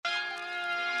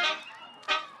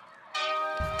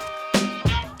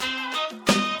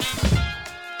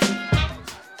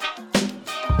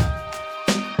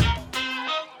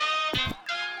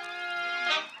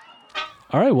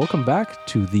welcome back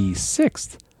to the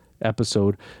 6th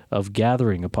episode of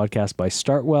Gathering, a podcast by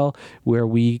Startwell, where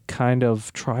we kind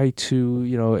of try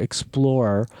to,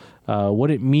 explore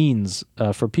what it means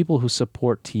for people who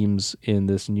support teams in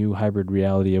this new hybrid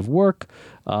reality of work.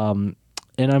 And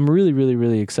I'm really, really,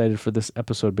 really excited for this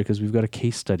episode because we've got a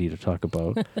case study to talk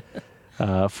about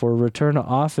for return to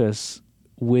office,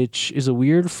 which is a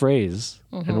weird phrase,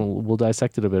 and we'll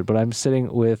dissect it a bit. But I'm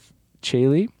sitting with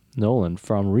Cheli, Nolan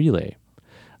from Relay.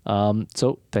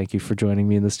 So thank you for joining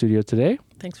me in the studio today.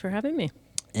 Thanks for having me.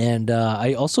 And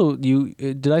I also,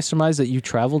 did I surmise that you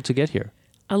traveled to get here?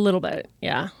 A little bit,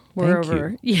 yeah. We're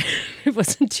over. Yeah, it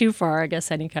wasn't too far. I guess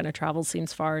any kind of travel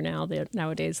seems far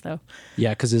nowadays, though. Yeah,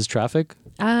 because there's traffic?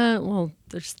 Well,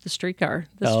 there's the streetcar.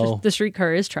 The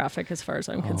streetcar is traffic as far as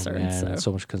I'm concerned. Man,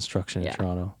 so much construction in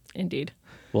Toronto. Indeed.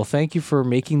 Well, thank you for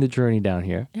making the journey down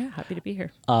here. Yeah, happy to be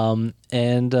here.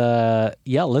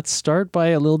 Let's start by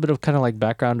a little bit of kind of like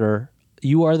background.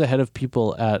 You are the head of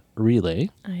people at Relay.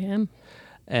 I am.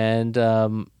 And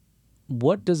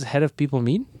what does head of people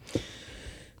mean?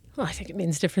 Well, I think it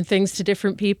means different things to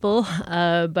different people.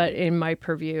 But in my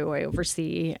purview, I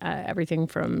oversee everything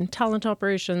from talent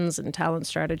operations and talent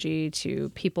strategy to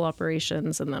people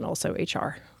operations, and then also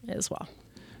HR as well.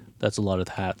 That's a lot of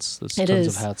hats. That's tons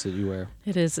of hats that you wear.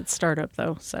 It is. It's startup,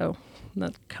 though, so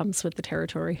that comes with the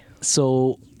territory.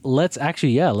 So let's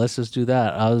just do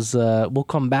that. We'll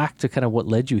come back to kind of what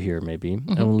led you here, maybe,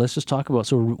 and let's just talk about.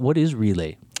 So, what is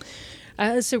Relay?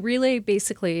 So Relay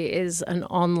basically is an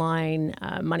online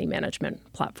money management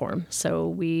platform. So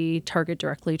we target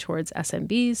directly towards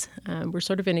SMBs. We're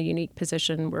sort of in a unique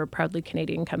position. We're a proudly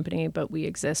Canadian company, but we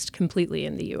exist completely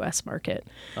in the U.S. market.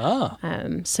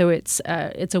 So it's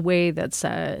a way it's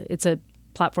a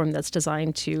platform that's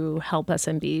designed to help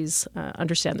SMBs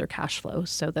understand their cash flow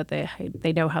so that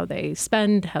they know how they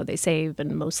spend, how they save,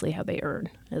 and mostly how they earn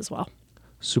as well.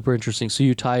 Super interesting. So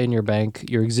you tie in your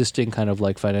existing kind of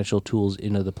like financial tools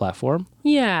into the platform?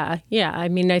 Yeah. I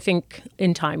mean, I think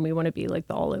in time we want to be like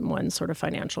the all-in-one sort of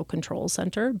financial control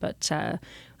center, but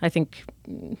I think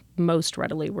most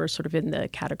readily we're sort of in the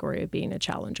category of being a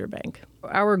challenger bank.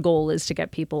 Our goal is to get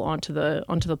people onto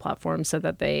the platform so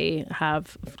that they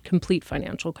have complete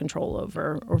financial control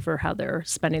over how they're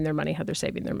spending their money, how they're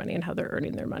saving their money, and how they're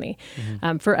earning their money.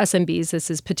 For SMBs, this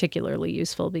is particularly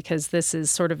useful because this is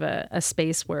sort of a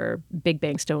space where big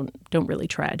banks don't really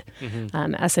tread.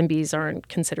 SMBs aren't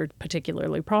considered particularly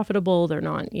profitable. They're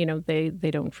not,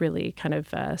 they don't really kind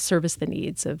of service the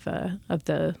needs of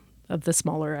the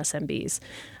smaller SMBs.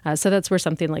 So that's where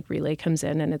something like Relay comes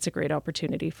in, and it's a great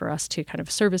opportunity for us to kind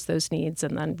of service those needs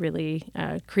and then really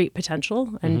create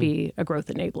potential and be a growth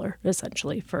enabler,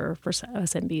 essentially, for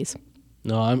SMBs.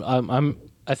 No,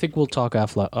 I think we'll talk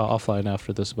offline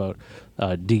after this about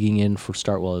digging in for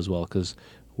Startwell as well, because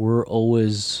we're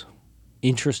always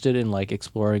interested in like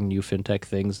exploring new fintech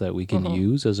things that we can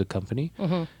use as a company.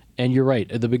 And you're right,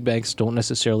 the big banks don't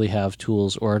necessarily have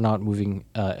tools or are not moving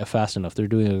fast enough. They're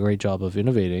doing a great job of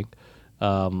innovating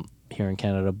here in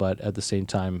Canada, but at the same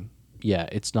time,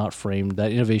 it's not framed.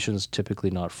 That innovation is typically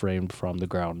not framed from the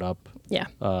ground up. Yeah.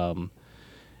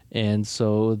 And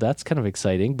so that's kind of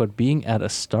exciting. But being at a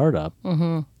startup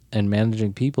and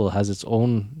managing people has its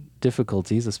own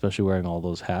difficulties, especially wearing all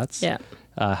those hats. Yeah.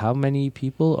 How many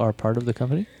people are part of the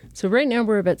company? So right now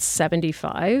we're about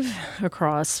 75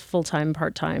 across full-time,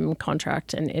 part-time,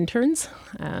 contract, and interns.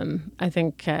 I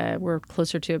think we're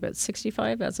closer to about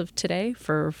 65 as of today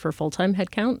for full-time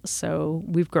headcount. So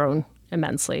we've grown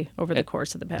immensely over the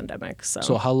course of the pandemic.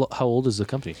 So how old is the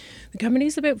company? The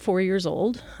company's about 4 years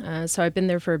old. So I've been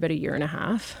there for about a year and a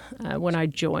half. When I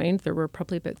joined, there were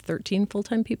probably about 13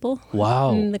 full-time people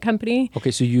in the company.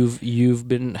 Okay, so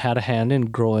you've had a hand in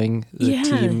growing the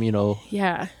team,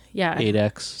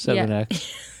 8X,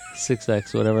 7X.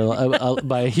 6X, whatever,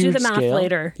 by a huge scale. Do the math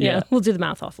later. Yeah, we'll do the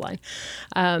math offline.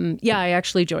 I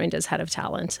actually joined as head of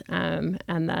talent and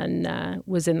then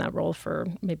was in that role for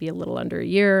maybe a little under a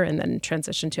year and then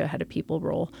transitioned to a head of people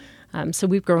role. So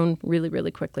we've grown really,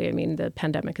 really quickly. I mean, the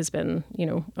pandemic has been,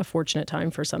 a fortunate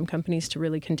time for some companies to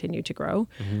really continue to grow.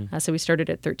 So we started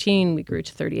at 13, we grew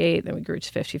to 38, then we grew to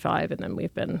 55, and then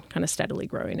we've been kind of steadily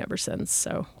growing ever since.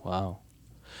 So wow.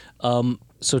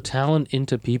 So talent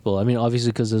into people, I mean,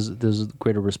 obviously because there's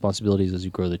greater responsibilities as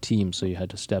you grow the team, so you had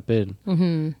to step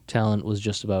in. Talent was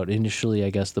just about, initially,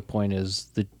 I guess the point is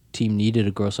the team needed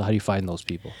to grow, so how do you find those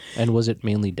people? And was it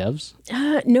mainly devs?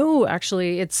 No,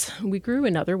 actually, we grew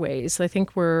in other ways. I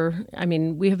think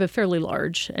we have a fairly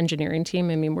large engineering team.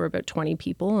 I mean, we're about 20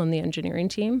 people on the engineering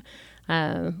team.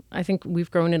 I think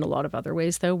we've grown in a lot of other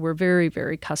ways, though. We're very,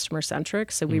 very customer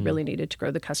centric. So we really needed to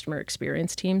grow the customer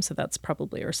experience team. So that's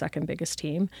probably our second biggest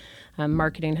team.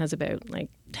 Marketing has about like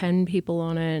 10 people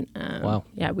on it. Wow.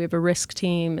 Yeah, we have a risk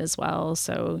team as well.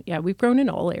 So yeah, we've grown in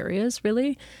all areas,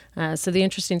 really. So the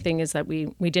interesting thing is that we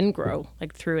didn't grow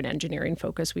like through an engineering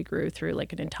focus. We grew through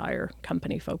like an entire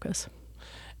company focus.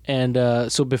 And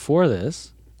so before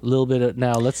this, a little bit of,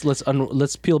 now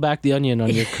let's peel back the onion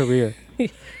on your career.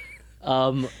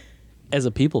 As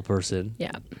a people person,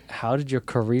 Yeah. how did your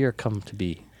career come to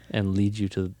be and lead you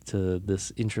to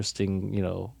this interesting,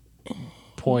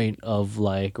 point of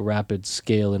like rapid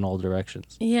scale in all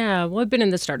directions? Yeah, well, I've been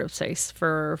in the startup space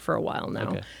for a while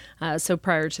now. Okay. So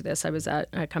prior to this, I was at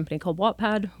a company called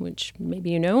Wattpad, which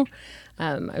maybe you know.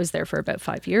 I was there for about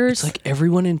 5 years. It's like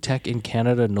everyone in tech in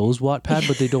Canada knows Wattpad,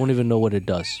 but they don't even know what it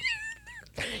does.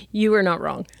 You are not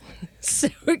wrong. So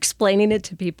explaining it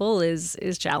to people is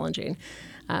challenging,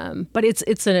 but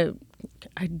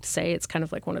I'd say it's kind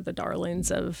of like one of the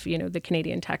darlings of the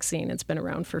Canadian tech scene. It's been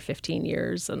around for 15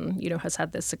 years, and has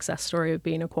had this success story of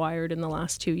being acquired in the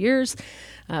last 2 years.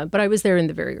 But I was there in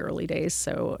the very early days,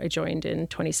 so I joined in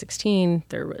 2016.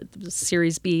 There was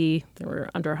Series B. There were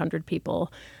under 100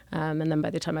 people, and then by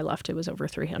the time I left, it was over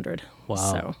 300. Wow.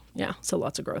 So yeah, so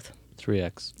lots of growth.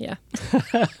 3x. Yeah.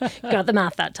 Got the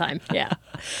math that time. Yeah.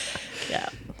 Yeah.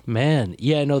 Man,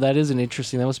 yeah, no, that must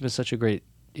have been such a great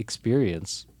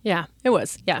experience. Yeah, it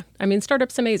was. Yeah. I mean,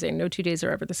 startups amazing. No 2 days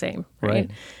are ever the same, right?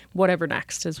 Whatever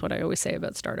next is what I always say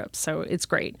about startups. So it's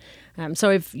great. So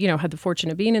I've, had the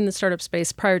fortune of being in the startup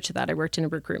space. Prior to that, I worked in a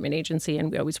recruitment agency,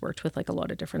 and we always worked with like a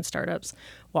lot of different startups.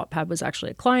 Wattpad was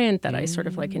actually a client that I sort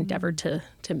of like endeavored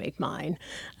to make mine,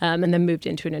 and then moved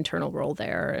into an internal role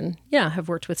there. And yeah, have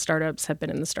worked with startups, have been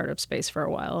in the startup space for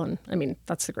a while. And I mean,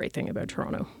 that's the great thing about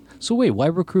Toronto. So wait, why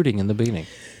recruiting in the beginning?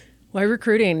 Why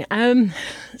recruiting?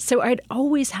 So I'd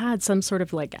always had some sort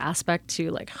of like aspect to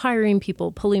like hiring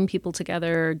people, pulling people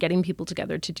together, getting people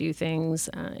together to do things.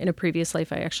 In a previous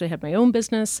life, I actually had my own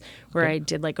business where I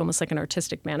did like almost like an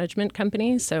artistic management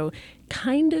company. So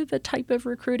kind of a type of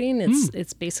recruiting.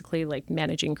 It's basically like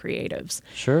managing creatives.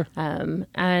 Sure.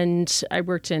 And I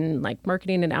worked in like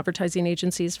marketing and advertising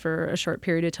agencies for a short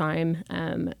period of time.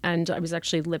 And I was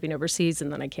actually living overseas,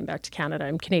 and then I came back to Canada.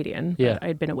 I'm Canadian. Yeah. But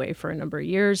I'd been away for a number of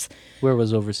years. Where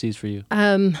was overseas for you?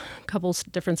 A couple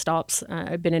different stops.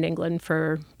 I've been in England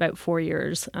for about 4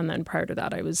 years, and then prior to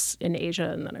that, I was in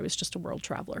Asia, and then I was just a world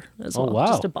traveler as well. Wow.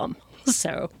 Just a bum.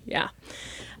 So yeah.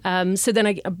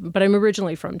 But I'm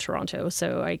originally from Toronto,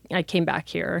 so I came back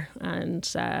here, and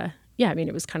yeah, I mean,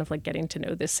 it was kind of like getting to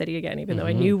know this city again, even though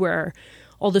I knew where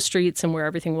all the streets and where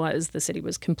everything was. The city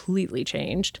was completely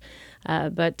changed.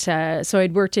 So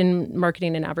I'd worked in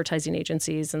marketing and advertising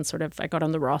agencies, and sort of I got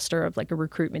on the roster of like a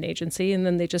recruitment agency, and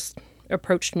then they just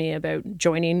approached me about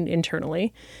joining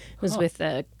internally. It was with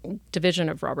a division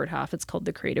of Robert Half. It's called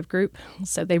the Creative Group.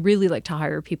 So they really like to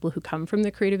hire people who come from the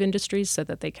creative industries so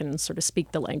that they can sort of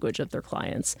speak the language of their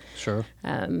clients. Sure.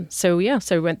 So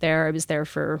I went there. I was there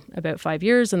for about 5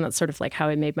 years, and that's sort of like how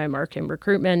I made my mark in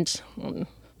recruitment.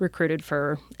 Recruited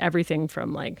for everything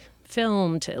from like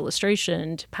film to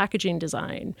illustration to packaging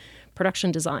design,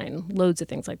 production design, loads of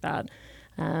things like that.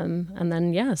 And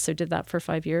then, so did that for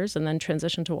 5 years, and then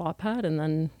transitioned to Wattpad, and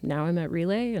then now I'm at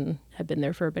Relay and have been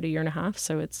there for about 1.5 years.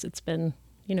 So it's been,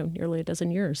 nearly a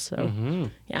dozen years. So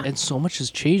yeah. And so much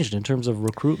has changed in terms of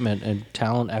recruitment and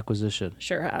talent acquisition.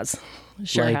 Sure has.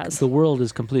 The world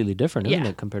is completely different, isn't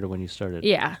it, compared to when you started?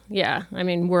 Yeah. I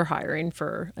mean, we're hiring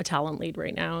for a talent lead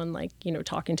right now, and like,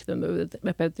 talking to them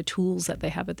about the tools that they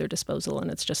have at their disposal,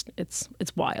 and it's just, it's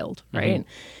wild, right?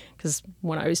 Because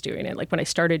when I was doing it, like when I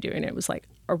started doing it, it was like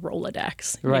a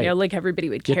Rolodex, right? Like everybody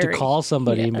would you carry. have to call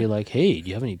somebody and be like, hey, do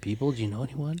you have any people? Do you know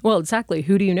anyone? Well, exactly.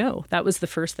 Who do you know? That was the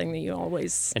first thing that you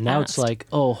always And now asked. It's like,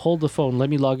 oh, hold the phone. Let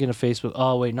me log into Facebook.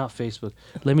 Oh, wait, not Facebook.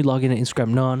 Let me log into Instagram.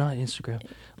 No, not Instagram.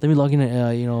 Let me log into,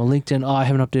 LinkedIn. Oh, I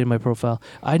haven't updated my profile.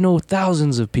 I know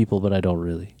thousands of people, but I don't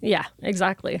really. Yeah,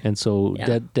 exactly. And so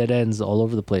dead ends all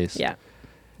over the place. Yeah.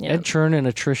 And churn and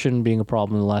attrition being a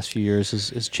problem in the last few years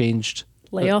has changed.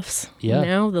 Layoffs. Yeah.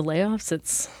 Now the layoffs,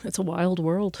 it's a wild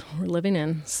world we're living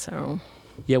in. So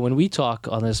yeah, when we talk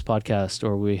on this podcast,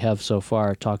 or we have so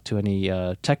far talked to any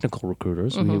technical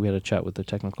recruiters, we had a chat with a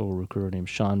technical recruiter named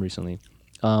Sean recently.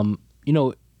 One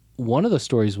of the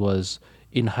stories was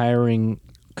in hiring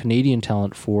Canadian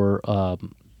talent for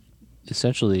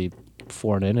essentially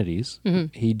foreign entities.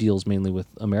 He deals mainly with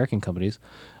American companies.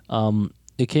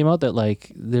 It came out that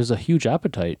like there's a huge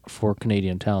appetite for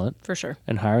Canadian talent, for sure,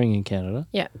 and hiring in Canada.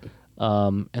 Yeah.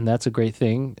 And that's a great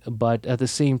thing. But at the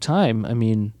same time, I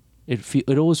mean,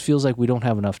 It always feels like we don't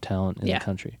have enough talent in the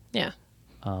country. Yeah.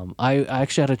 I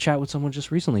actually had a chat with someone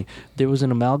just recently. There was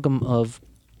an amalgam of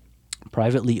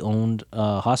privately owned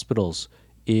hospitals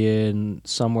in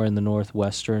somewhere in the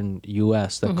northwestern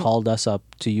U.S. that called us up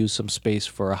to use some space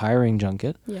for a hiring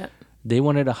junket. Yeah. They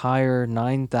wanted to hire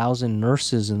 9,000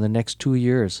 nurses in the next 2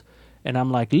 years. And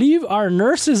I'm like, leave our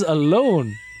nurses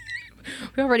alone.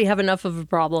 We already have enough of a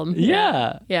problem.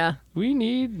 Yeah. Yeah. We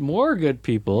need more good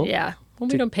people. Yeah. Well,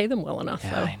 we don't pay them well enough, though,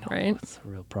 I know. Right? It's a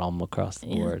real problem across the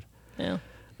board. Yeah.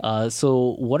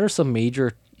 So what are some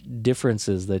major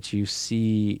differences that you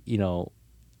see,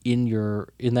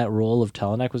 in that role of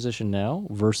talent acquisition now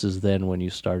versus then when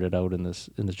you started out in this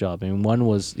job? I mean, one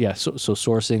was so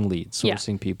sourcing leads,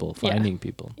 sourcing people, finding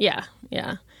people. Yeah.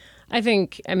 I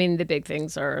think, the big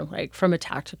things are like from a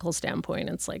tactical standpoint,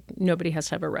 it's like nobody has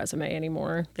to have a resume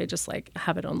anymore. They just like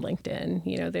have it on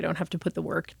LinkedIn. They don't have to put the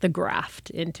work, the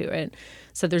graft into it.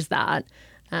 So there's that.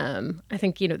 I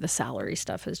think, the salary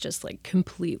stuff has just like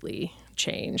completely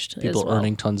changed. People as well.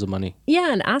 earning tons of money.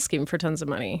 Yeah, and asking for tons of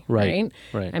money. Right.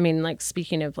 Right. I mean, like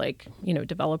speaking of like,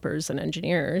 developers and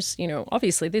engineers,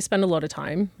 obviously they spend a lot of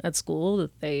time at school.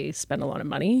 They spend a lot of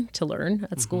money to learn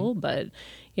at school. But,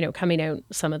 coming out,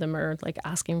 some of them are like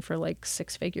asking for like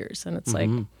six figures. And it's like,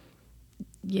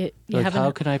 you like, haven't.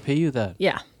 how can I pay you that?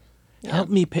 Yeah. Help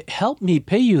me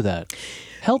pay you that.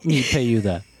 Help me pay you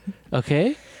that.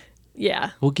 Okay?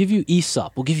 Yeah. We'll give you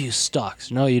ESOP. We'll give you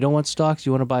stocks. No, you don't want stocks?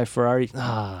 You want to buy a Ferrari? It's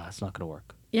not going to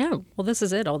work. Yeah. Well, this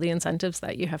is it. All the incentives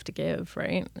that you have to give,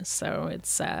 right? So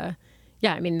it's,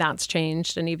 that's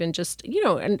changed. And even just,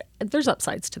 and there's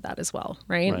upsides to that as well,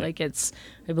 right? Like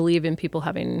I believe in people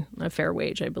having a fair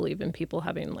wage. I believe in people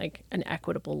having like an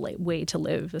equitable way to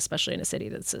live, especially in a city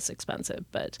that's this expensive.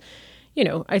 But,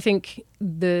 I think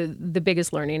the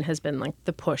biggest learning has been like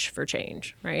the push for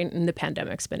change, right? And the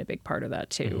pandemic's been a big part of that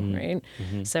too, right?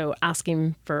 So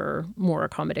asking for more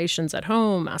accommodations at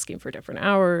home, asking for different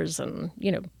hours, and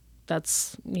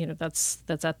that's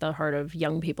at the heart of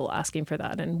young people asking for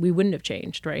that, and we wouldn't have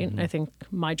changed, right? I think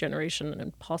my generation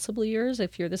and possibly yours,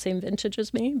 if you're the same vintage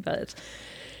as me, but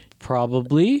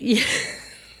probably,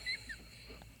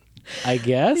 I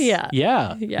guess,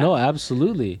 yeah, no,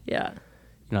 absolutely, yeah.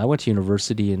 I went to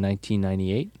university in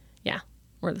 1998. Yeah,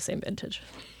 we're the same vintage.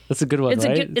 That's a good one,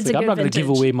 right? I'm not going to give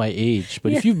away my age,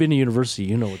 but if you've been to university,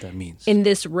 you know what that means. In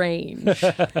this range.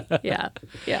 Yeah.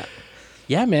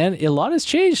 Yeah, man, a lot has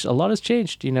changed.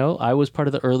 I was part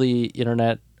of the early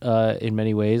internet in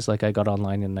many ways. Like I got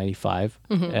online in 95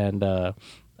 and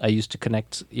I used to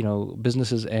connect,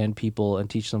 businesses and people and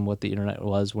teach them what the internet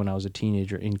was when I was a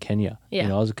teenager in Kenya. Yeah.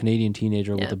 I was a Canadian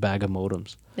teenager with a bag of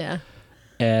modems. Yeah.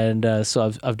 And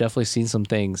so I've definitely seen some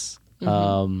things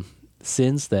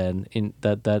since then in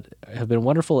that have been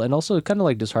wonderful and also kind of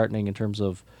like disheartening in terms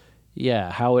of,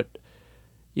 how it,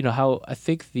 how I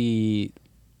think the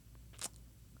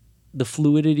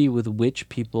fluidity with which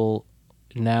people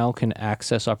now can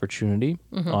access opportunity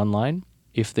online,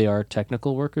 if they are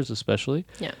technical workers especially,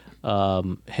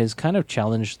 has kind of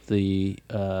challenged the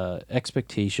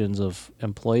expectations of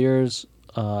employers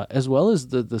as well as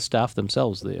the staff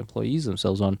themselves, the employees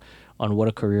themselves on what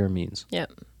a career means. Yeah.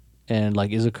 And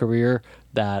like, is a career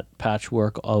that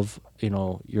patchwork of,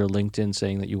 your LinkedIn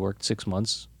saying that you worked 6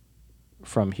 months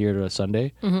from here to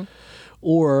Sunday?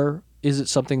 Or is it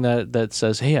something that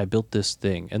says, hey, I built this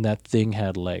thing and that thing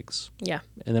had legs? Yeah.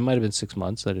 And it might have been 6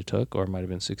 months that it took, or it might have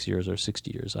been 6 years or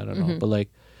 60 years. I don't know. But like,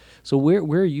 so where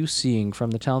are you seeing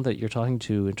from the talent that you're talking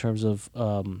to in terms of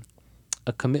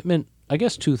a commitment? I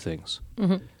guess two things.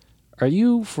 Are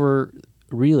you for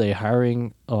Relay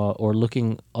hiring or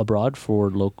looking abroad for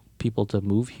local people to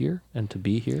move here and to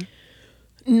be here?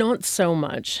 Not so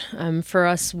much. For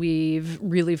us, we've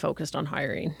really focused on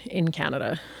hiring in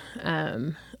Canada.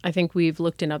 I think we've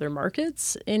looked in other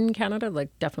markets in Canada,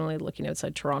 like definitely looking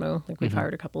outside Toronto. Like we've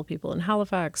hired a couple of people in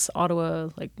Halifax, Ottawa,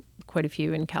 like quite a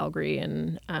few in Calgary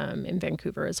and in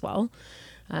Vancouver as well.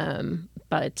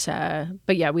 But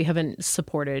yeah, we haven't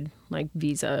supported like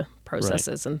visa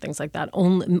processes and things like that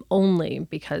only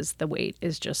because the wait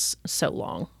is just so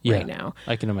long right now.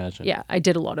 I can imagine. Yeah, I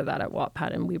did a lot of that at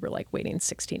Wattpad, and we were like waiting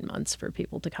 16 months for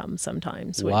people to come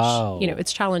sometimes, which,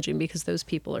 it's challenging because those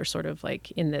people are sort of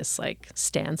like in this like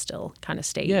standstill kind of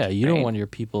state. Yeah, you don't want your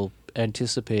people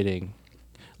anticipating.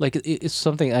 Like it's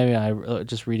something, I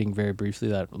just reading very briefly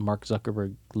that Mark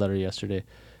Zuckerberg letter yesterday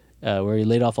where he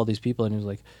laid off all these people and he was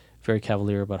like very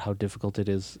cavalier about how difficult it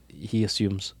is, he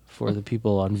assumes, for the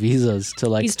people on visas to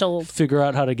like figure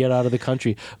out how to get out of the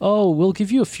country. Oh, we'll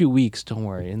give you a few weeks, don't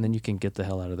worry, and then you can get the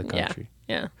hell out of the country.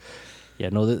 Yeah. Yeah,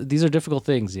 no, these are difficult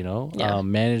things, you know, Yeah.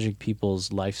 managing people's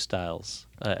lifestyles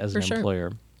as an For sure.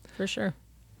 employer. For sure.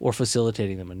 Or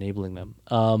facilitating them, enabling them.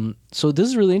 So this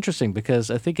is really interesting because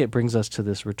I think it brings us to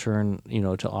this return, you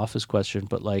know, to office question.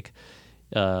 But like,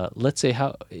 let's say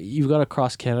how you've got a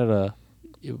cross Canada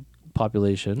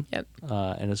population, Yep.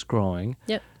 and it's growing.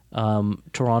 Yep.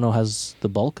 Toronto has the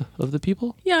bulk of the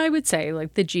people. Yeah, I would say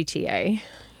like the GTA.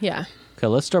 Yeah. Okay,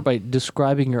 let's start by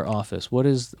describing your office. What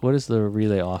is the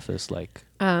Relay office like?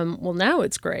 Well, now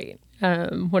it's great.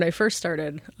 When I first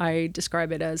started, I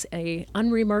describe it as a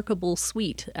unremarkable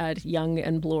suite at Yonge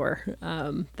and Bloor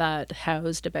that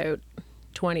housed about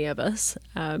 20 of us,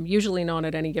 usually not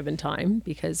at any given time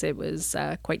because it was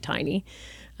quite tiny.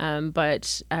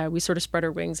 But we sort of spread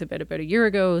our wings a bit about a year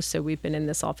ago. So we've been in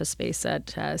this office space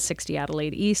at 60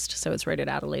 Adelaide East. So it's right at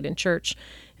Adelaide and Church.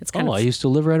 It's kind of, I used to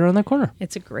live right around that corner.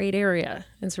 it's a great area.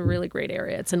 It's a really great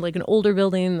area. It's in like an older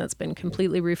building that's been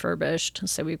completely refurbished.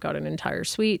 So we've got an entire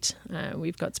suite.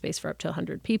 We've got space for up to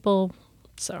 100 people.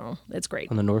 So it's great.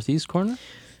 On the northeast corner?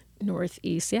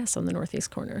 Northeast, yes, on the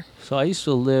northeast corner. So I used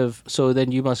to live, so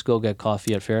then you must go get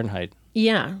coffee at Fahrenheit.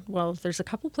 Yeah, well, there's a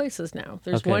couple places now.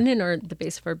 There's Okay. one in the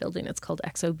base of our building. It's called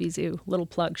Exo Bizou. Little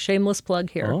plug, shameless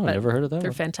plug here. Oh, I but never heard of that They're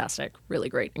one. fantastic, really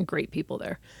great, and great people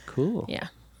there. Cool. Yeah,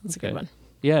 it's a Okay. good one.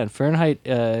 Yeah, and Fahrenheit,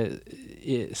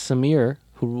 Samir,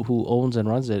 who owns and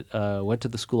runs it, went to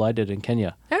the school I did in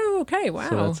Kenya. Oh, okay, wow.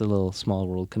 So that's a little small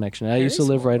world connection. I Very used to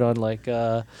live small. right on like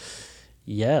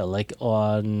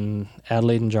on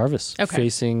Adelaide and Jarvis, Okay.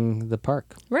 facing the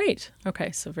park. Right.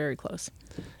 Okay, so very close.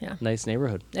 Yeah, Nice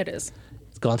neighborhood. it is.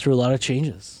 It's gone through a lot of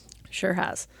changes. Sure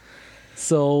has.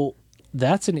 So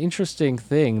that's an interesting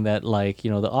thing that, like,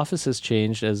 you know, the office has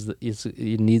changed as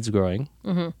it needs growing.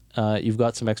 Mm-hmm. You've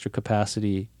got some extra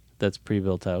capacity that's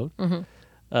pre-built out.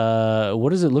 Mm-hmm. What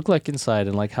does it look like inside,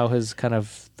 and like how has kind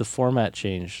of the format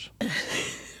changed?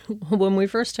 When we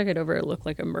first took it over, it looked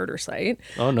like a murder site.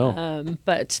 Oh no.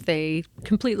 But they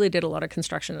completely did a lot of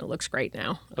construction. It looks great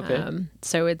now. Okay.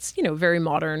 So it's, very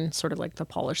modern, sort of like the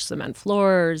polished cement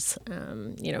floors,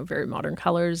 very modern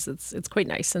colors. It's quite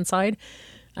nice inside.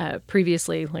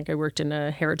 Previously, like I worked in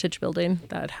a heritage building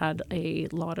that had a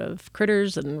lot of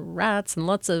critters and rats and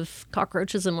lots of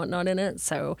cockroaches and whatnot in it.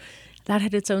 So that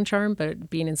had its own charm, but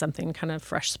being in something kind of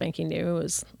fresh, spanking new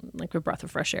was like a breath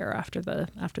of fresh air after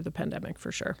the pandemic,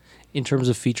 for sure. In terms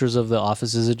of features of the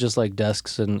office, is it just like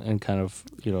desks and kind of,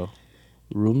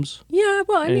 rooms? Yeah,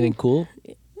 well, Anything cool?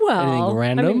 Anything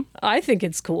random? I think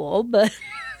it's cool, but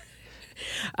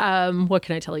what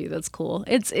can I tell you that's cool?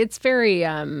 It's very,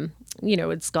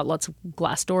 it's got lots of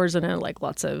glass doors in it, like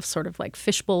lots of sort of like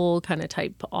fishbowl kind of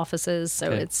type offices. So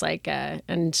Okay. it's like,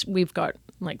 and we've got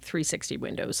like 360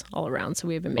 windows all around, so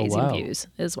we have amazing wow. views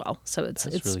as well. So it's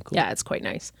really cool. Yeah, it's quite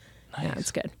nice. Yeah,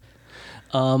 it's good.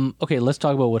 Okay, let's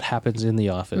talk about what happens in the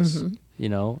office.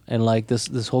 And like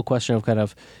this whole question of kind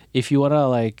of if you want to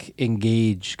like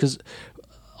engage, because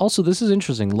also this is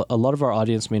interesting. A lot of our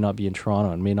audience may not be in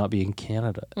Toronto and may not be in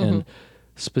Canada, and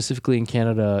specifically in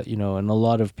Canada, and a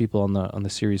lot of people on the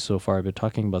series so far have been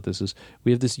talking about this. Is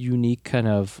we have this unique kind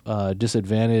of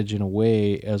disadvantage in a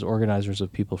way as organizers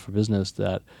of people for business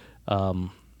that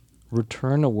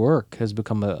return to work has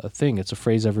become a thing. It's a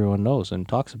phrase everyone knows and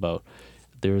talks about.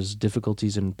 There's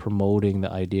difficulties in promoting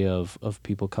the idea of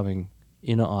people coming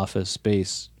in an office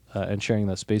space and sharing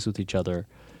that space with each other.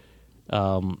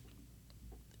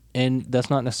 And that's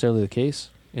not necessarily the case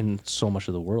in so much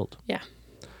of the world. Yeah.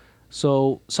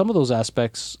 So some of those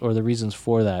aspects or the reasons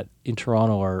for that in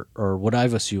Toronto are what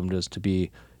I've assumed is to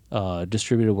be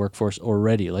distributed workforce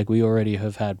already. Like we already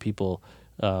have had people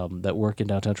that work in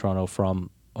downtown Toronto from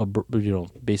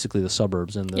basically the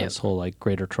suburbs in this whole like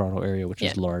greater Toronto area, which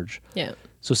is large. Yeah.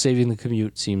 So saving the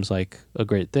commute seems like a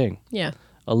great thing. Yeah.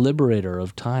 A liberator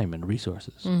of time and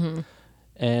resources.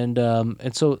 And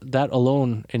so that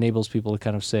alone enables people to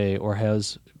kind of say, or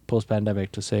has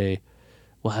post-pandemic to say,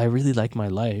 well, I really like my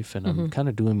life and I'm kind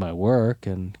of doing my work,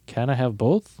 and can I have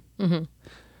both?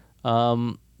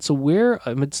 So where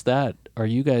amidst that are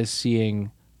you guys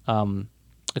seeing a kind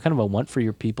of a want for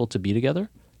your people to be together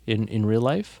in real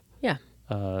life? Yeah.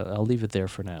 I'll leave it there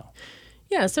for now.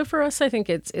 Yeah, so for us, I think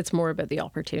it's more about the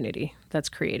opportunity that's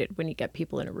created when you get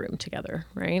people in a room together,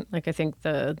 right? Like I think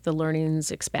the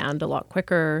learnings expand a lot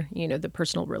quicker. The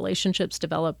personal relationships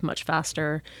develop much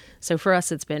faster. So for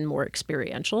us, it's been more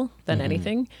experiential than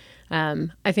anything.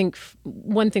 I think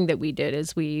one thing that we did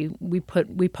is we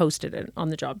posted it on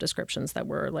the job descriptions that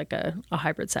we're like a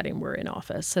hybrid setting. We're in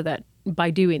office, so that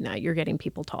by doing that, you're getting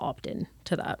people to opt in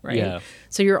to that, right? Yeah.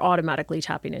 So you're automatically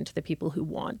tapping into the people who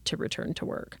want to return to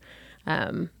work.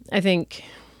 I think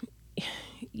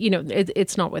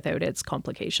it's not without its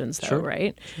complications, though, Sure.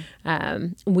 right?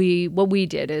 What we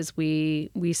did is we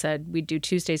said we'd do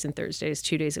Tuesdays and Thursdays,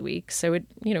 2 days a week. So it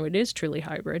is truly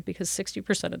hybrid because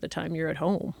 60% of the time you're at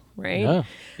home, right? Yeah.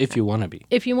 If you want to be.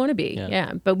 If you want to be, Yeah.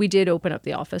 yeah. But we did open up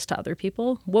the office to other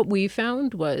people. What we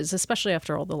found was, especially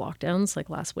after all the lockdowns, like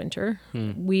last winter,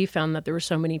 we found that there were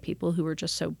so many people who were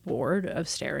just so bored of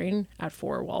staring at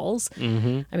four walls.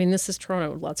 I mean, this is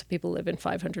Toronto. Lots of people live in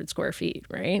 500 square feet,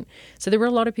 right? So there were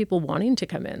a lot of people wanting to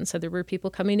come in. So there were people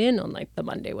coming in on like the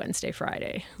Monday, Wednesday,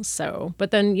 Friday. So,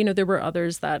 but then, there were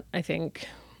others that I think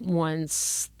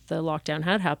once the lockdown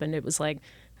had happened, it was like,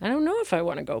 I don't know if I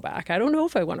want to go back. I don't know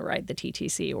if I want to ride the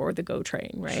TTC or the GO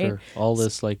train, right? Sure. All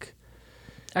this like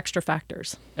Extra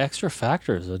factors.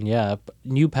 and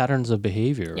new patterns of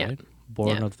behavior, Yeah. right?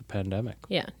 Born Yeah. of the pandemic.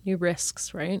 Yeah, new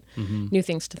risks, right? New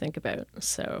things to think about.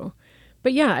 So,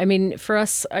 but yeah, I mean, for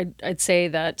us, I'd say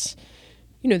that,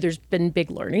 there's been big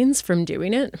learnings from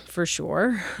doing it for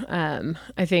sure.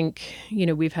 I think,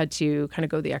 we've had to kind of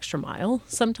go the extra mile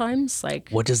sometimes, like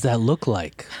What does that look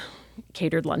like?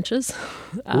 catered lunches,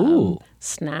 Ooh.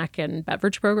 snack and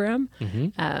beverage program.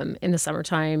 In the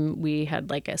summertime, we had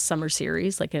like a summer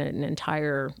series, like an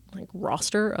entire like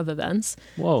roster of events.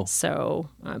 Whoa. So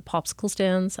popsicle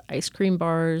stands, ice cream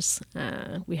bars.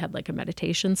 We had like a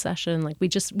meditation session. Like we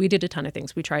did a ton of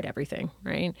things. We tried everything,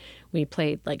 right? We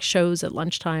played like shows at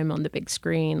lunchtime on the big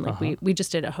screen. Like we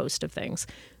just did a host of things.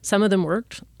 Some of them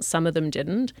worked, some of them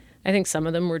didn't. I think some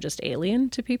of them were just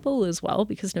alien to people as well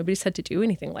because nobody's had to do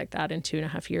anything like that in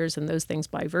 2.5 years. And those things,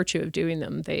 by virtue of doing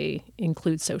them, they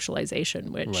include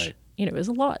socialization, which, Right. Is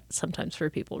a lot sometimes for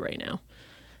people right now.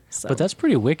 So, But that's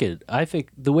pretty wicked. I think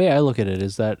the way I look at it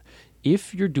is that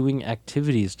if you're doing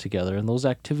activities together and those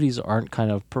activities aren't kind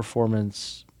of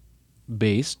performance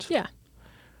based, yeah,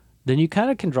 then you kind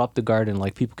of can drop the guard and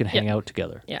like people can hang out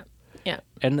together. yeah, yeah,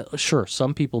 And sure,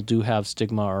 some people do have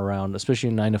stigma around, especially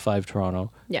in 9 to 5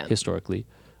 Toronto, Yeah. historically,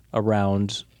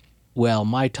 around, well,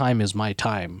 my time is my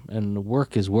time and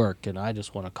work is work and I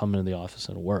just want to come into the office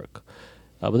and work.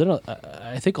 But then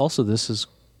I think also this is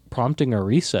prompting a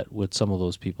reset with some of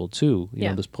those people too, you Yeah.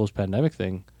 know, this post-pandemic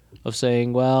thing of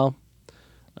saying, well,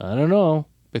 I don't know,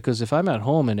 because if I'm at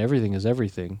home and everything is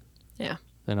everything, yeah.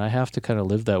 then I have to kind of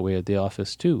live that way at the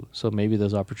office too. So maybe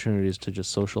there's opportunities to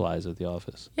just socialize at the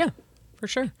office. Yeah, for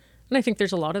sure. And I think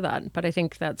there's a lot of that. But I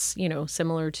think that's,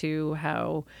 similar to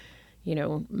how,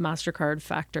 MasterCard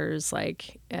factors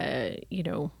like,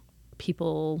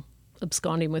 people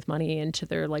absconding with money into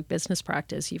their like business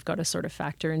practice. You've got to sort of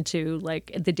factor into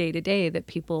like the day to day that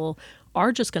people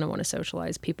are just going to want to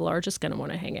socialize. People are just going to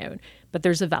want to hang out. But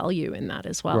there's a value in that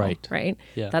as well, right?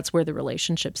 Yeah. That's where the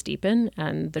relationships deepen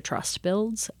and the trust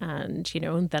builds. And,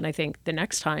 then I think the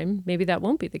next time, maybe that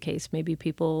won't be the case. Maybe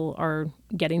people are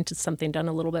getting to something done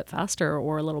a little bit faster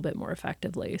or a little bit more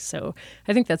effectively. So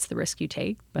I think that's the risk you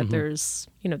take. But there's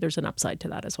an upside to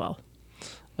that as well.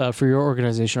 For your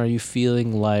organization, are you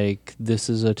feeling like this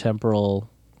is a temporal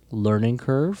learning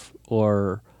curve,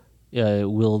 or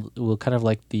will kind of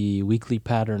like the weekly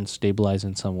pattern stabilize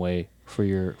in some way for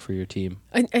your team?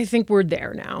 I think we're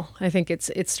there now. I think it's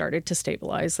started to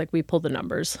stabilize. Like we pull the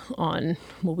numbers on,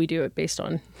 we do it based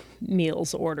on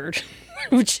meals ordered,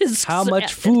 which is How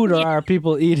much food are our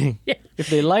people eating? Yeah.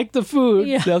 If they like the food,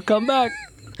 Yeah. they'll come back.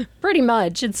 Pretty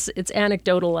much. It's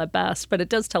anecdotal at best, but it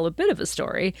does tell a bit of a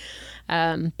story.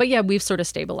 But yeah, we've sort of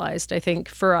stabilized. I think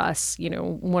for us,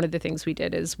 one of the things we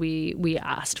did is we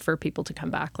asked for people to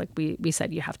come back. Like we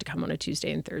said, you have to come on a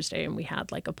Tuesday and Thursday, and we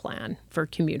had like a plan for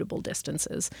commutable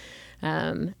distances.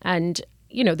 And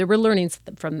there were learnings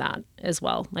from that as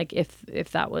well. Like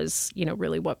if that was,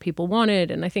 really what people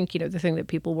wanted. And I think, the thing that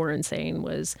people weren't saying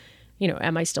was,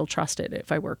 am I still trusted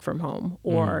if I work from home?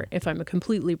 Or if I'm a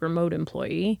completely remote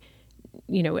employee,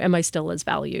 am I still as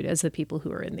valued as the people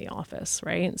who are in the office,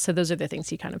 right? So those are the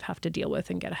things you kind of have to deal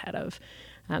with and get ahead of.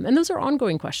 And those are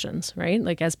ongoing questions, right?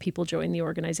 Like as people join the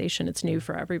organization, it's new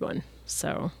for everyone.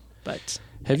 So, but...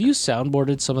 Have you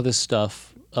soundboarded some of this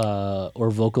stuff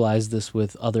or vocalized this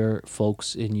with other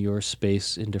folks in your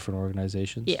space in different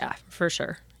organizations? Yeah, for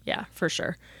sure. Yeah, for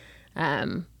sure.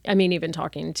 I mean, even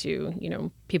talking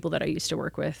to, people that I used to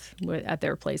work with at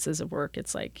their places of work,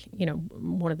 it's like,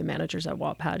 one of the managers at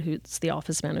Wattpad, who's the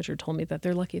office manager, told me that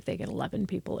they're lucky if they get 11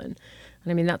 people in. And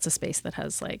I mean, that's a space that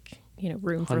has like,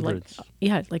 room Hundreds. for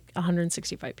like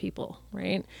 165 people,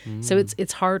 right? So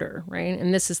it's harder, right?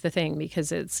 And this is the thing,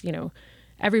 because it's,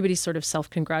 everybody's sort of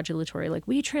self-congratulatory, like,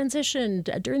 we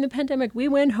transitioned during the pandemic, we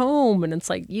went home, and it's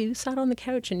like, you sat on the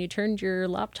couch and you turned your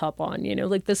laptop on,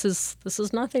 like, this is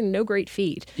nothing, no great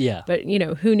feat. Yeah. But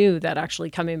who knew that actually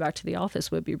coming back to the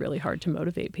office would be really hard to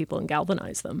motivate people and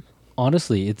galvanize them.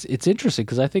 Honestly, it's interesting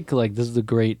because I think like this is the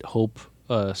great hope,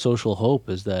 social hope,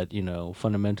 is that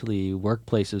fundamentally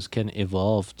workplaces can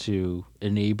evolve to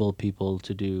enable people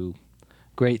to do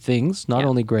great things, not Yeah.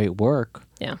 only great work,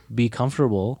 Yeah, be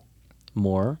comfortable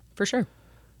more, for sure.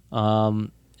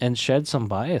 and shed some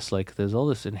bias. Like there's all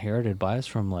this inherited bias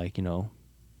from like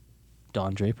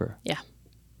Don Draper Yeah.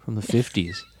 from the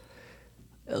 50s.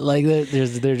 Like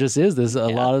there just is this a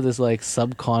lot of this like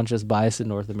subconscious bias in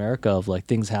North America of like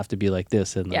things have to be like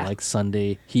this, and Yeah. like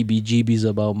Sunday heebie-jeebies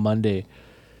about Monday.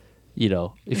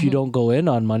 If you don't go in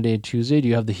on Monday and Tuesday, do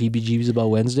you have the heebie-jeebies about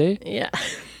Wednesday? Yeah.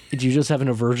 Do you just have an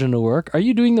aversion to work? Are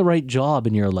you doing the right job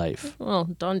in your life? Well,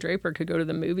 Don Draper could go to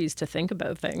the movies to think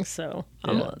about things, so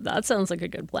Yeah. that sounds like a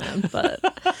good plan. But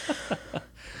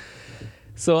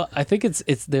So I think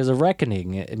it's there's a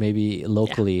reckoning maybe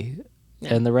locally.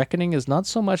 Yeah. And the reckoning is not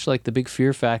so much like the big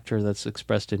fear factor that's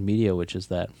expressed in media, which is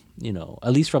that,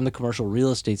 at least from the commercial real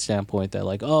estate standpoint, that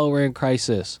like, oh, we're in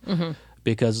crisis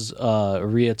because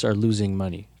REITs are losing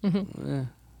money.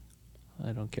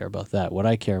 I don't care about that. What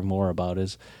I care more about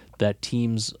is that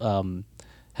teams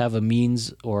have a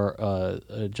means or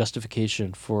a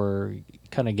justification for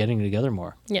kind of getting together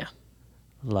more. yeah,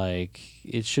 Like,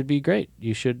 it should be great.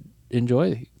 You should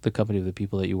enjoy the company of the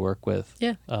people that you work with.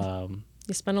 yeah.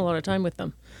 You spend a lot of time with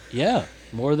them. Yeah,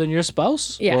 more than your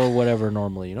spouse Yeah. or whatever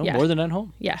normally, Yeah. more than at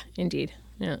home. Yeah, indeed.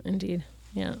 Yeah, indeed.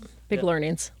 Yeah, big Yeah.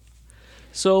 learnings.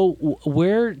 So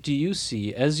where do you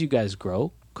see, as you guys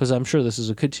grow, because I'm sure this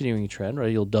is a continuing trend,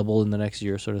 right? You'll double in the next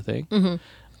year sort of thing.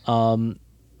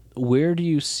 Where do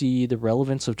you see the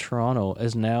relevance of Toronto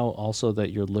as now also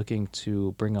that you're looking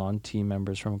to bring on team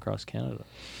members from across Canada?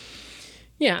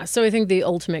 Yeah, so I think the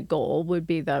ultimate goal would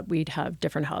be that we'd have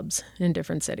different hubs in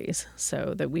different cities,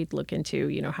 so that we'd look into,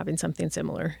 having something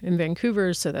similar in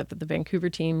Vancouver, so that the Vancouver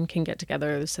team can get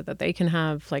together, so that they can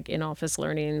have like in-office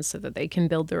learning, so that they can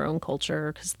build their own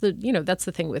culture. Because that's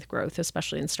the thing with growth,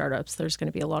 especially in startups. There's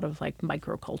going to be a lot of like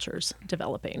microcultures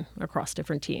developing across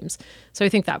different teams. So I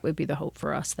think that would be the hope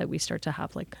for us, that we start to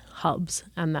have like hubs,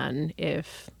 and then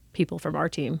if people from our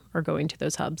team are going to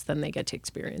those hubs, then they get to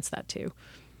experience that too.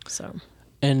 So.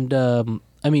 And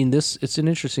it's an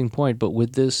interesting point, but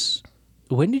with this,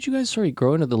 when did you guys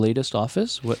grow into the latest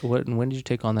office? When did you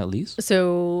take on that lease?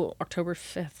 So October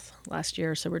 5th last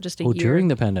year. So we're just a year. During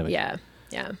the pandemic. Yeah.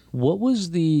 Yeah. What was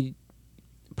the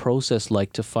process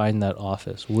like to find that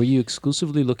office? Were you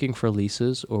exclusively looking for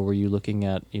leases, or were you looking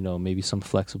at, maybe some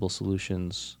flexible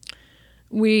solutions,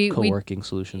 co-working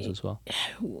solutions as well?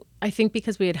 I think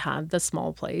because we had the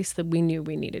small place, that we knew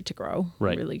we needed to grow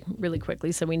really, really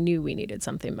quickly. So we knew we needed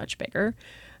something much bigger.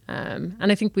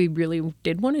 And I think we really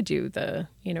did want to do the,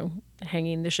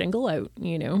 hanging the shingle out,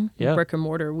 brick and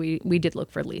mortar. We did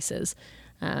look for leases.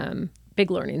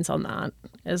 Big learnings on that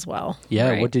as well. Yeah.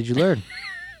 Right? What did you learn?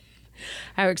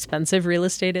 How expensive real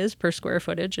estate is per square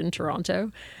footage in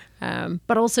Toronto.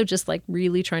 But also just like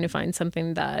really trying to find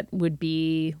something that would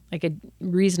be like a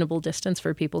reasonable distance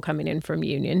for people coming in from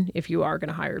Union. If you are going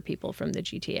to hire people from the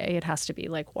GTA, it has to be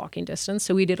like walking distance.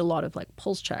 So we did a lot of like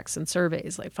pulse checks and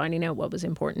surveys, like finding out what was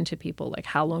important to people, like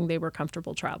how long they were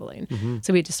comfortable traveling. Mm-hmm.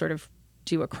 So we had to sort of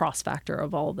do a cross factor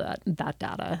of all that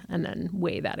data and then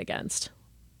weigh that against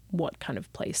what kind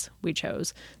of place we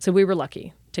chose. So we were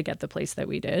lucky to get the place that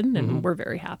we did, and we're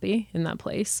very happy in that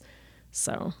place.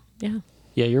 So, yeah.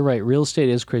 Yeah, you're right. Real estate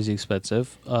is crazy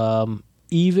expensive,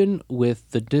 even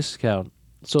with the discount.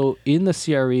 So in the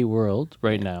CRE world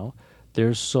right now,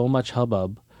 there's so much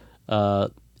hubbub,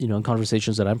 in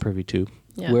conversations that I'm privy to,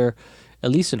 where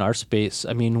at least in our space,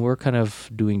 I mean, we're kind of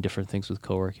doing different things with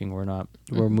co-working.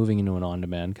 We're moving into an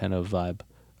on-demand kind of vibe.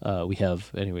 We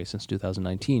have anyway since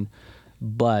 2019,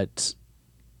 but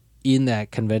in that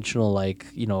conventional, like,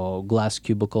 glass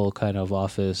cubicle kind of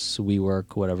office,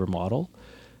 WeWork, whatever model,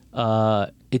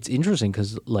 it's interesting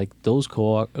because like those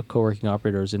co-working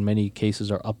operators in many cases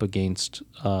are up against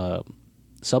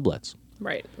sublets.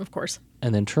 Right, of course.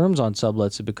 And then terms on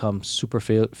sublets have become super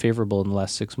favorable in the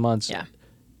last 6 months. Yeah.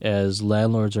 As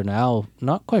landlords are now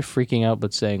not quite freaking out,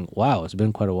 but saying, wow, it's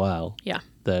been quite a while. Yeah.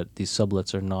 That these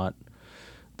sublets are not,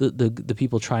 the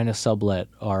people trying to sublet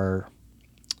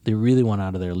they really want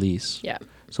out of their lease. Yeah.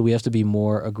 So we have to be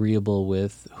more agreeable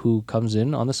with who comes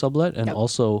in on the sublet, and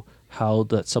also how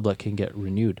that sublet can get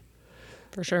renewed.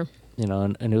 For sure. You know,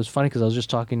 and it was funny because I was just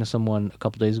talking to someone a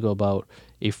couple days ago about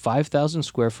a 5,000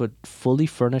 square foot fully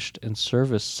furnished and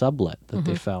serviced sublet that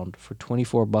they found for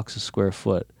 $24 a square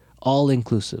foot, all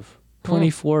inclusive,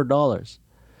 $24.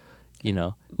 You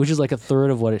know, which is like a third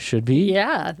of what it should be.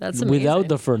 Yeah, that's amazing. Without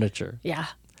the furniture. Yeah.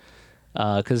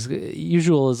 Because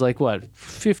usual is like what,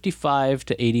 $55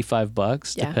 to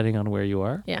 $85, Yeah. depending on where you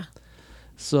are. Yeah.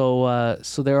 So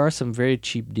there are some very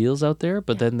cheap deals out there,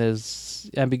 but then there's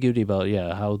ambiguity about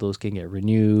how those can get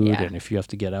renewed, Yeah. and if you have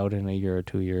to get out in a year or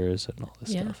 2 years and all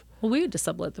this Yeah. stuff. Well, we had to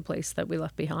sublet the place that we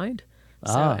left behind.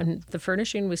 So, and the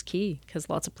furnishing was key because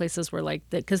lots of places were like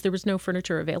that because there was no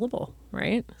furniture available,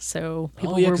 right? So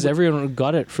people were Because everyone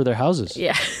got it for their houses.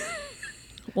 yeah.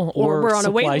 Well, or we're on a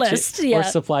wait list. Or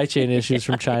supply chain issues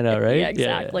from China, right? Yeah,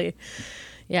 exactly.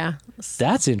 Yeah.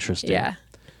 That's interesting. Yeah.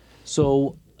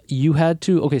 So you had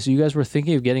to, so you guys were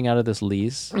thinking of getting out of this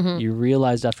lease. Mm-hmm. You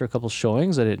realized after a couple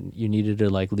showings that you needed to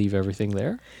like leave everything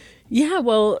there? Yeah,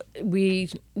 well, we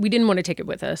didn't want to take it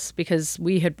with us because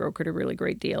we had brokered a really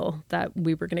great deal that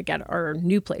we were going to get our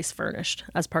new place furnished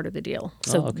as part of the deal.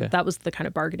 So that was the kind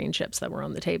of bargaining chips that were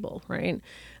on the table, right?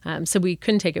 So we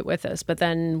couldn't take it with us. But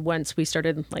then once we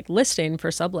started like listing for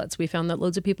sublets, we found that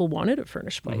loads of people wanted a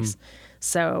furnished place.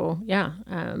 So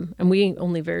and we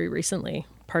only very recently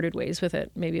parted ways with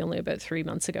it, maybe only about 3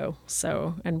 months ago.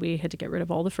 So, and we had to get rid of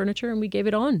all the furniture and we gave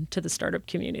it on to the startup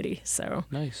community. So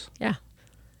nice. Yeah.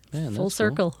 Man, Full that's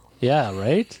circle. Cool. Yeah,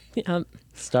 right?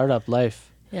 Startup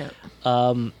life. Yeah.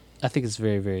 I think it's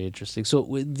very, very interesting. So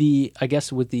with the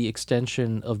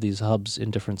extension of these hubs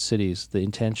in different cities, the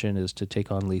intention is to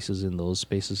take on leases in those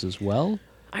spaces as well?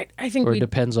 I think it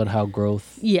depends on how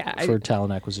growth for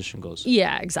talent acquisition goes?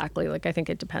 Yeah, exactly. Like I think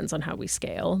it depends on how we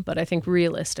scale, but I think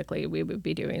realistically we would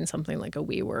be doing something like a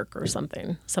WeWork or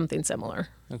something similar.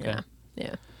 Okay.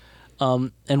 Yeah.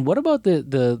 And what about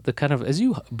the kind of, as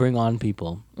you bring on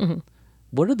people,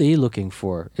 what are they looking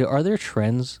for? Are there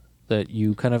trends that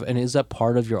you kind of, and is that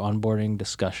part of your onboarding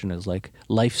discussion is like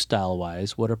lifestyle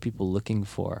wise, what are people looking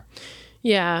for?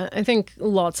 Yeah, I think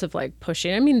lots of like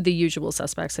pushing. I mean, the usual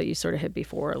suspects that you sort of hit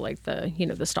before, like the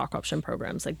stock option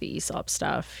programs, like the ESOP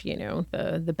stuff,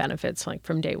 the benefits like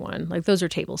from day one, like those are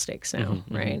table stakes now,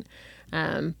 right?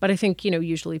 But I think,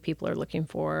 usually people are looking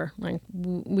for, like,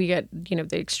 we get,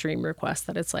 the extreme request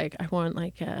that it's like, I want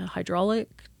like a hydraulic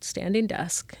standing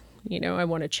desk, I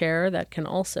want a chair that can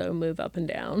also move up and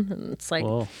down. And it's like,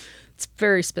 Whoa. It's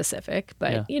very specific,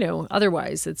 but,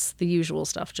 otherwise it's the usual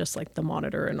stuff, just like the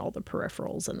monitor and all the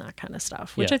peripherals and that kind of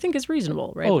stuff, which I think is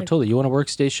reasonable, right? Oh, totally. You want a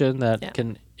workstation that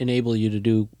can enable you to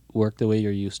do work the way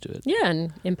you're used to it. Yeah,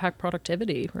 and impact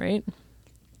productivity, right?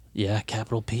 Yeah,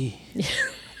 capital P.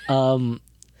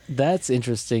 That's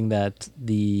interesting that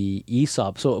the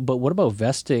ESOP. But what about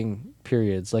vesting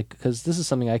periods? Like, because this is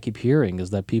something I keep hearing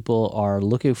is that people are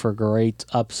looking for great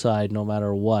upside no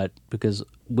matter what. Because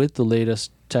with the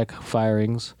latest tech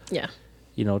firings,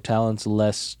 talent's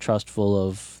less trustful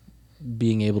of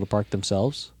being able to park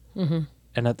themselves, and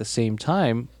at the same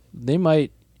time, they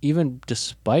might even,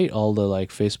 despite all the like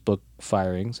Facebook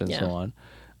firings and so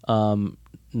on,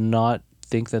 not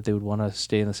think that they would want to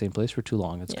stay in the same place for too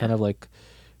long. It's kind of like,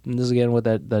 and this is again what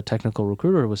that technical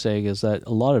recruiter was saying, is that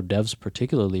a lot of devs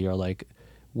particularly are like,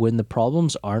 when the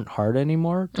problems aren't hard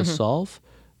anymore to solve,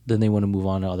 then they want to move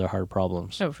on to other hard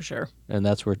problems. Oh, for sure. And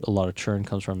that's where a lot of churn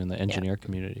comes from in the engineer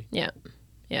community. Yeah.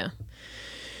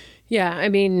 I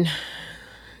mean,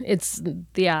 it's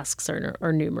the asks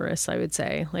are numerous, I would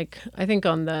say. Like, I think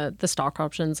on the stock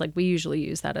options, like we usually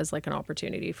use that as like an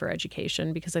opportunity for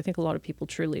education, because I think a lot of people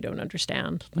truly don't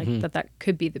understand like that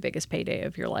could be the biggest payday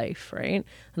of your life, right?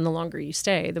 And the longer you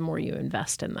stay, the more you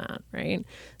invest in that, right?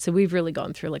 So we've really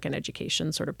gone through like an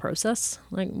education sort of process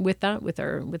like with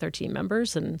our team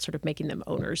members, and sort of making them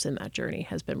owners in that journey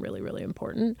has been really, really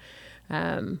important.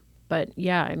 But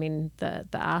yeah, I mean, the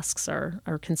asks are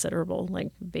considerable,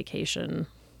 like vacation.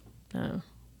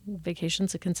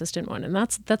 Vacation's a consistent one, and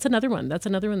that's another one. That's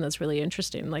another one that's really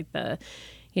interesting. Like the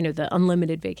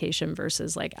unlimited vacation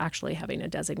versus like actually having a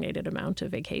designated amount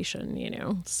of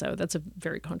vacation. So that's a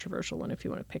very controversial one if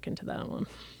you want to pick into that one.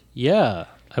 Yeah,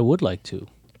 I would like to,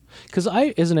 because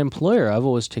as an employer, I've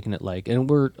always taken it like,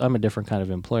 and I'm a different kind of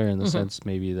employer in the sense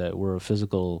maybe that we're a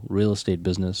physical real estate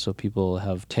business, so people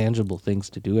have tangible things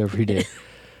to do every day.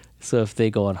 So if they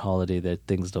go on holiday, that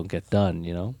things don't get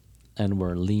done, and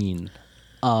we're lean.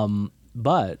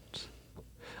 But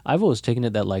I've always taken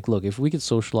it that like, look, if we could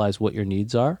socialize what your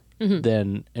needs are,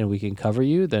 then, and we can cover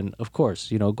you, then of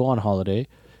course, go on holiday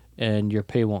and your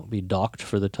pay won't be docked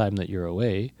for the time that you're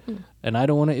away. And I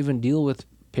don't want to even deal with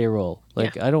payroll.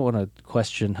 Like, I don't want to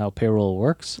question how payroll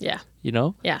works. Yeah.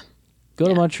 Yeah. Go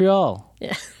to Montreal.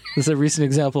 Yeah. This is a recent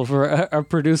example for our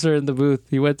producer in the booth.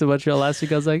 He went to Montreal last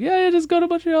week. I was like, yeah, just go to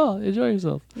Montreal. Enjoy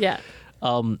yourself. Yeah.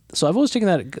 So I've always taken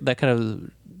that kind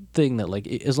of thing that, like,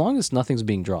 as long as nothing's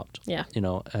being dropped, Yeah. you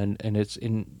know, and it's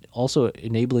also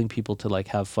enabling people to like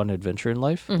have fun adventure in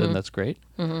life, then that's great.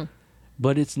 Mm-hmm.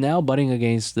 But it's now butting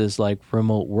against this like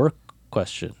remote work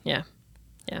question. Yeah.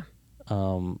 Yeah.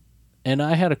 And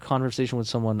I had a conversation with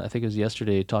someone, I think it was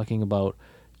yesterday, talking about,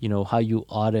 you know, how you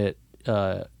audit.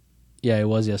 Yeah, it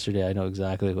was yesterday. I know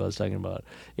exactly what I was talking about.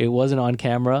 It wasn't on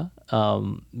camera,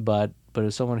 but it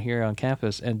was someone here on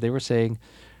campus, and they were saying,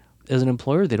 as an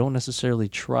employer, they don't necessarily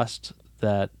trust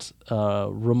that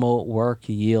remote work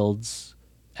yields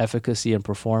efficacy and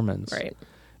performance, Right.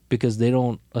 because they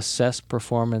don't assess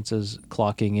performance as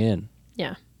clocking in.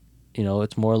 Yeah. You know,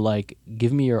 it's more like,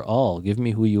 give me your all, give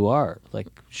me who you are, like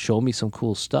show me some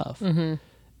cool stuff. Mm-hmm.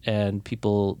 And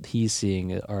people he's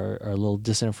seeing are a little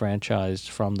disenfranchised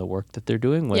from the work that they're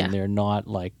doing when they're not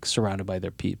like surrounded by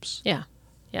their peeps. Yeah.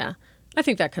 Yeah. I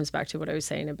think that comes back to what I was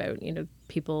saying about, you know,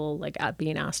 people like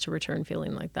being asked to return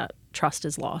feeling like that trust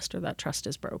is lost or that trust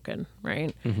is broken,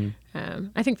 right? Mm-hmm.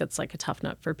 I think that's like a tough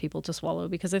nut for people to swallow,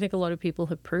 because I think a lot of people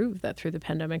have proved that through the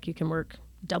pandemic you can work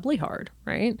doubly hard,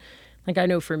 right? Like, I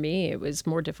know for me, it was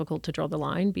more difficult to draw the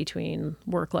line between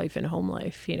work life and home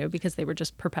life, you know, because they were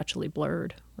just perpetually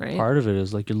blurred, right? Part of it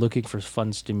is like you're looking for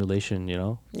fun stimulation, you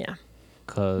know? Yeah.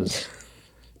 Because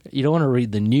you don't want to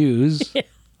read the news. Yeah.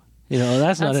 You know,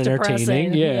 that's not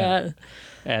entertaining. Depressing. Yeah.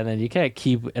 And then you can't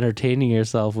keep entertaining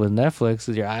yourself with Netflix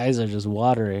because your eyes are just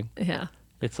watering. Yeah.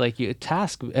 It's like you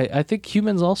task. I think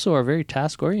humans also are very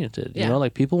task oriented. You know,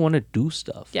 like people want to do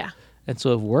stuff. Yeah. And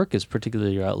so if work is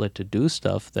particularly your outlet to do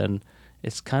stuff, then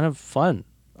it's kind of fun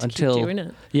to keep doing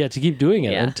it. Yeah, to keep doing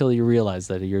it until you realize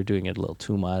that you're doing it a little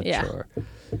too much or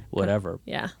whatever.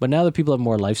 Yeah. But now that people have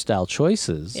more lifestyle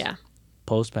choices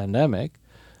post-pandemic,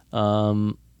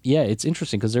 it's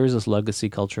interesting because there is this legacy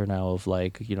culture now of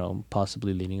like, you know,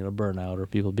 possibly leading to burnout or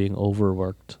people being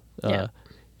overworked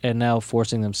and now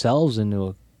forcing themselves into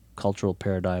a cultural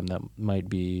paradigm that might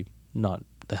be not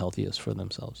the healthiest for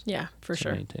themselves. Yeah, for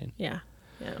sure. Maintain. Yeah.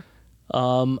 Yeah.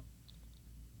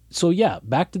 So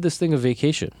back to this thing of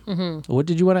vacation. Mm-hmm. What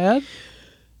did you want to add?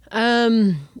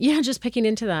 Just picking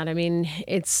into that. I mean,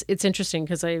 it's interesting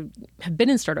because I have been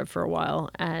in startup for a while,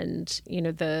 and you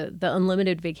know, the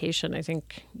unlimited vacation, I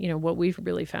think, you know, what we've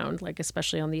really found, like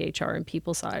especially on the HR and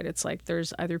people side, it's like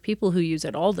there's either people who use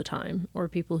it all the time or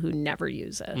people who never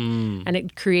use it. And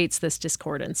it creates this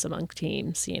discordance among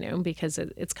teams, you know, because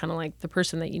it's kind of like the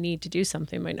person that you need to do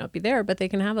something might not be there, but they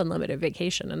can have unlimited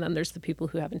vacation. And then there's the people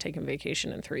who haven't taken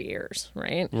vacation in 3 years,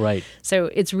 right? Right. So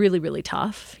it's really, really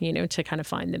tough, you know, to kind of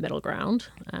find the middle ground.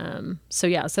 So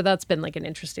that's been like an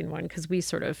interesting one, because we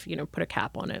sort of, you know, put a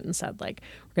cap on it and said like,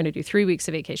 we're going to do 3 weeks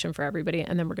of vacation for everybody,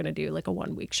 and then we're going to do like a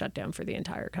 1 week shutdown for the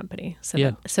entire company, so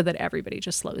that everybody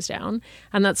just slows down.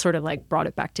 And that's sort of like brought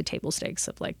it back to table stakes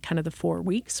of like kind of the 4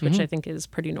 weeks, which I think is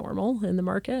pretty normal in the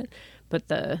market. But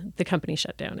the company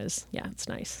shutdown is, it's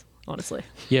nice. Honestly.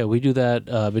 Yeah, we do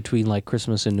that between like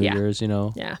Christmas and New Year's, you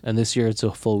know. Yeah. And this year it's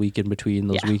a full week in between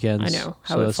those weekends. I know.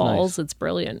 How it falls, nice. It's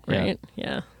brilliant, right?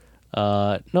 Yeah.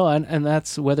 No, and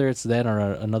that's whether it's then or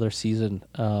another season.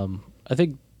 I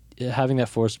think having that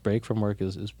forced break from work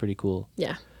is pretty cool.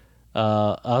 Yeah.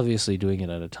 Obviously doing it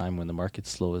at a time when the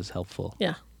market's slow is helpful.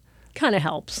 Yeah. Kind of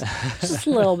helps. Just a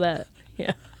little bit.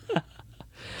 Yeah.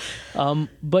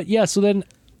 But yeah, so then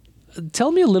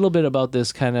tell me a little bit about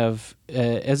this kind of,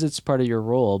 as it's part of your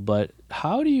role, but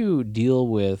how do you deal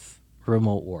with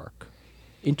remote work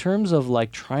in terms of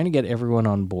like trying to get everyone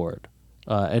on board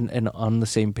and on the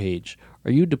same page?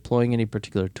 Are you deploying any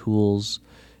particular tools?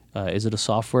 Is it a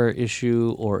software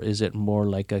issue, or is it more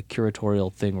like a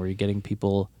curatorial thing where you're getting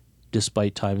people,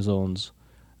 despite time zones,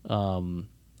 on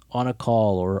a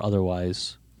call or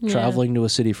otherwise? Traveling to a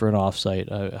city for an offsite.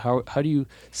 How do you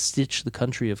stitch the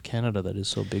country of Canada that is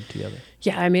so big together?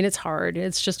 Yeah, I mean, it's hard.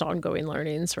 It's just ongoing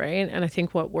learnings, right? And I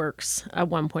think what works at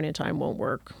one point in time won't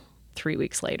work 3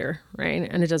 weeks later, right?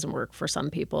 And it doesn't work for some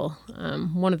people.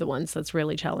 One of the ones that's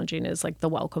really challenging is like the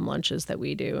welcome lunches that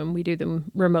we do, and we do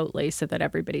them remotely so that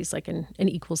everybody's like an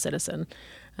equal citizen.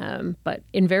 But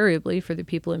invariably for the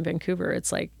people in Vancouver,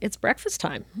 it's like it's breakfast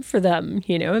time for them,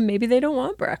 you know, and maybe they don't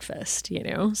want breakfast, you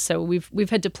know. So we've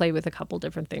had to play with a couple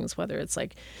different things, whether it's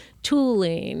like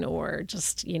tooling or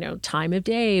just, you know, time of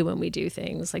day when we do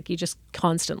things. Like you just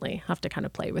constantly have to kind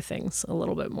of play with things a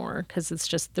little bit more, because it's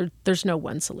just there's no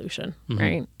one solution,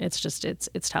 right? It's just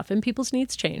it's tough, and people's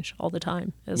needs change all the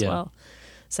time as well.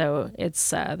 So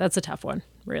it's that's a tough one,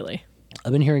 really.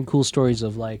 I've been hearing cool stories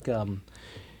of like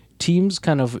teams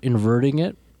kind of inverting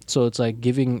it. So it's like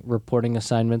giving reporting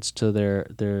assignments to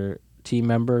their team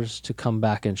members to come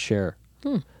back and share.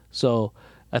 So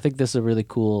I think this is a really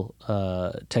cool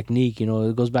technique. You know,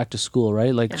 it goes back to school,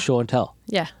 right? Like show and tell.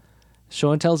 Yeah.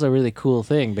 Show and tell is a really cool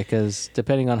thing because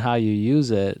depending on how you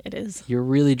use it, It is. you're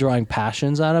really drawing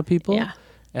passions out of people. Yeah.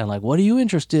 And like, what are you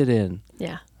interested in?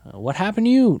 Yeah. What happened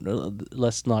to you?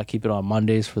 Let's not keep it on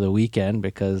Mondays for the weekend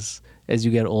because as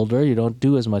you get older, you don't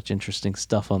do as much interesting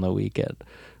stuff on the weekend.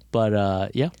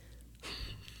 But yeah.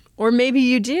 Or maybe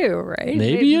you do, right?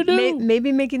 Maybe you do.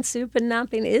 Maybe making soup and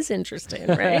napping is interesting,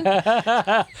 right?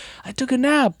 I took a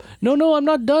nap. No, I'm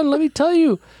not done. Let me tell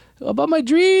you about my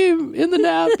dream in the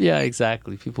nap. Yeah,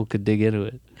 exactly. People could dig into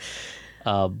it.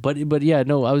 But yeah,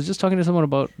 no, I was just talking to someone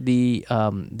about the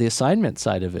assignment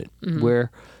side of it,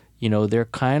 where, you know, they're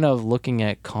kind of looking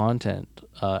at content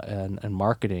and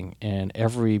marketing, and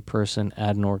every person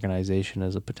at an organization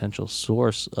as a potential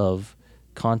source of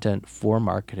content for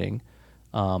marketing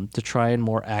to try and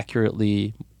more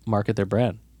accurately market their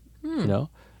brand, you know,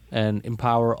 and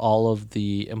empower all of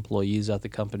the employees at the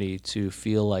company to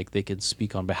feel like they can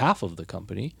speak on behalf of the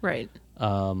company, Right.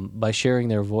 by sharing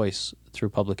their voice through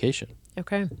publication.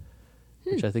 Okay.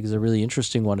 Which I think is a really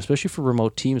interesting one, especially for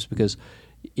remote teams, because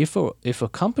if a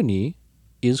company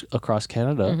is across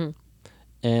Canada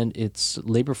and its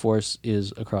labor force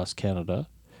is across Canada,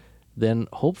 then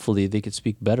hopefully they could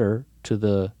speak better to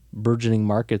the burgeoning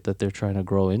market that they're trying to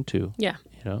grow into. Yeah.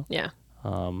 You know, Yeah.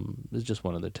 it's just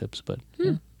one of the tips, but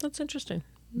That's interesting.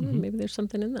 Maybe there's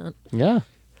something in that. yeah.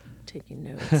 Taking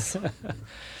notes.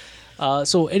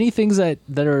 So any things that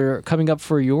are coming up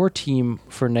for your team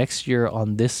for next year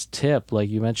on this tip? Like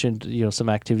you mentioned, you know, some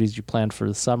activities you planned for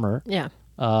the summer. Yeah.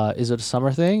 Is it a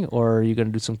summer thing, or are you going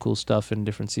to do some cool stuff in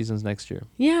different seasons next year?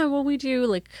 Yeah, well, we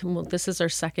do this is our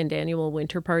second annual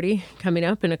winter party coming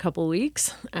up in a couple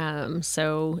weeks. And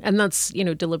that's, you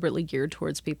know, deliberately geared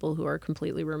towards people who are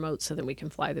completely remote so that we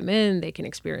can fly them in, they can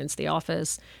experience the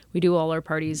office. We do all our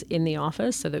parties in the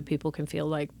office so that people can feel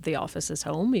like the office is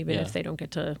home, even if they don't get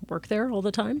to work there all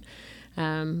the time.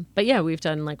 But yeah, we've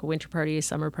done like a winter party, a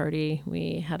summer party.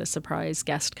 We had a surprise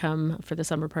guest come for the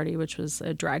summer party, which was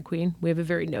a drag queen. We have a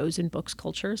very nose in books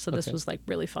culture, so this was like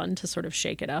really fun to sort of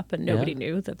shake it up, and nobody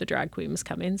knew that the drag queen was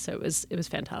coming, so it was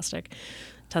fantastic.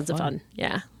 Tons of fun.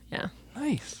 Yeah.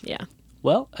 Nice. Yeah.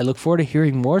 Well, I look forward to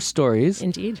hearing more stories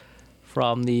Indeed.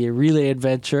 from the relay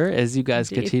adventure as you guys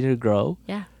Indeed. continue to grow.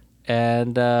 Yeah.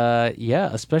 And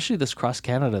especially this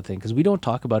cross-Canada thing, because we don't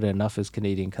talk about it enough as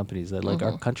Canadian companies, that like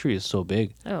our country is so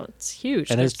big. Oh, it's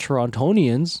huge. And as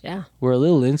Torontonians, we're a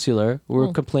little insular.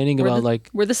 We're complaining about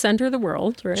we're the center of the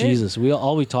world, right? Jesus,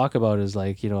 all we talk about is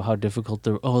like, you know, how difficult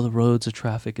the roads, the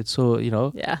traffic, it's so, you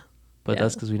know. Yeah. But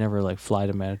that's because we never like fly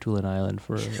to Manitoulin Island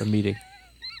for a meeting.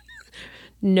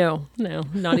 No,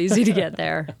 not easy to get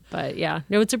there. But yeah,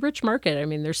 no, it's a rich market. I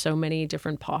mean, there's so many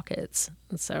different pockets,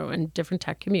 and different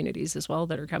tech communities as well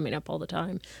that are coming up all the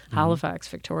time. Halifax,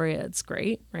 Victoria, it's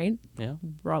great, right? Yeah.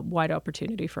 Wide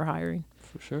opportunity for hiring.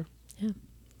 For sure. Yeah.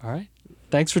 All right.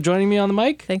 Thanks for joining me on the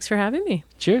mic. Thanks for having me.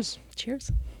 Cheers.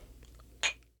 Cheers.